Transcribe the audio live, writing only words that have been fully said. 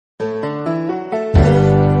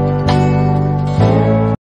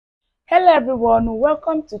everyone,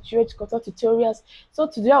 welcome to Church Cotton Tutorials. So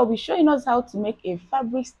today I'll be showing us how to make a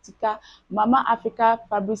fabric sticker, Mama Africa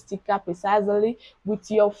fabric sticker precisely with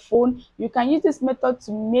your phone. You can use this method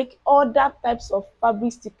to make other types of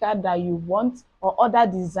fabric sticker that you want or other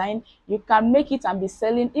design. You can make it and be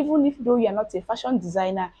selling, even if though you're not a fashion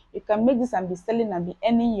designer, you can make this and be selling and be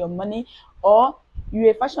earning your money. Or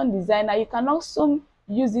you're a fashion designer, you can also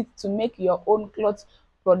use it to make your own clothes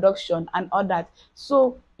production and all that.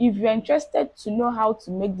 So if you're interested to know how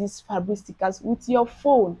to make these fabric stickers with your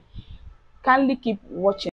phone, kindly keep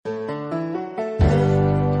watching.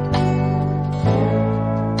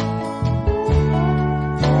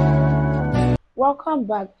 Welcome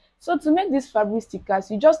back. So to make these fabric stickers,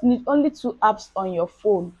 you just need only two apps on your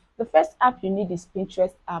phone. The first app you need is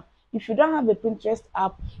Pinterest app. If you don't have a Pinterest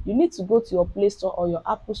app, you need to go to your Play Store or your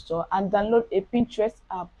Apple Store and download a Pinterest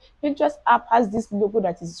app. Pinterest app has this logo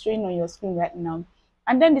that is showing on your screen right now.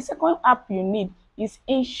 And then the second app you need is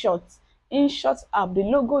InShot. InShot app, the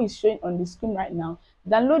logo is showing on the screen right now.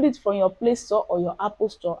 Download it from your Play Store or your Apple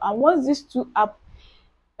Store. And once these two apps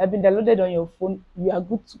have been downloaded on your phone, you are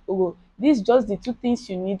good to go. This is just the two things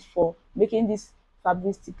you need for making this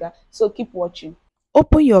fabric sticker. So keep watching.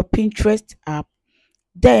 Open your Pinterest app,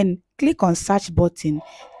 then click on search button,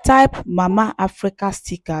 type Mama Africa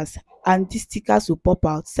stickers, and these stickers will pop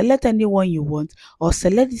out. Select any one you want or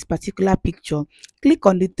select this particular picture. Click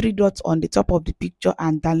on the three dots on the top of the picture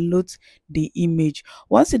and download the image.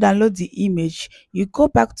 Once you download the image, you go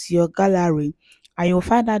back to your gallery and you'll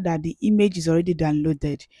find out that the image is already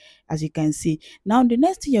downloaded, as you can see. Now the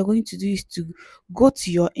next thing you're going to do is to go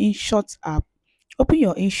to your InShot app. Open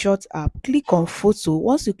your InShot app, click on photo.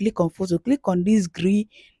 Once you click on photo, click on this green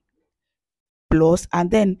plus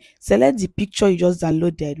and then select the picture you just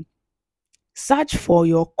downloaded. Search for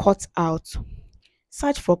your cutout.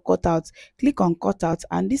 Search for cutout, click on cutout,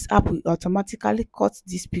 and this app will automatically cut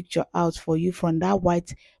this picture out for you from that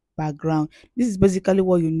white background. This is basically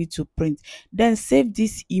what you need to print. Then save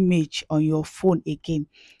this image on your phone again.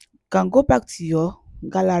 You can go back to your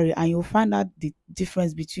gallery and you'll find out the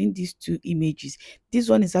difference between these two images. This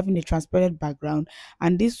one is having a transparent background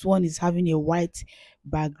and this one is having a white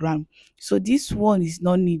background. So this one is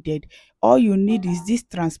not needed. All you need is this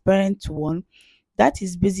transparent one. That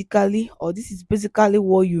is basically, or this is basically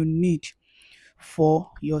what you need for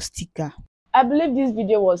your sticker. I believe this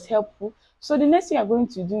video was helpful. So the next thing you're going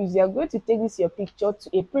to do is you're going to take this your picture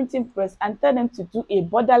to a printing press and tell them to do a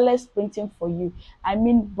borderless printing for you. I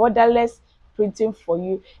mean borderless printing for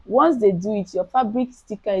you. Once they do it, your fabric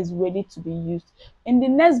sticker is ready to be used. In the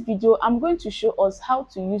next video, I'm going to show us how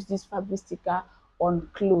to use this fabric sticker on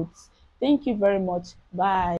clothes. Thank you very much. Bye.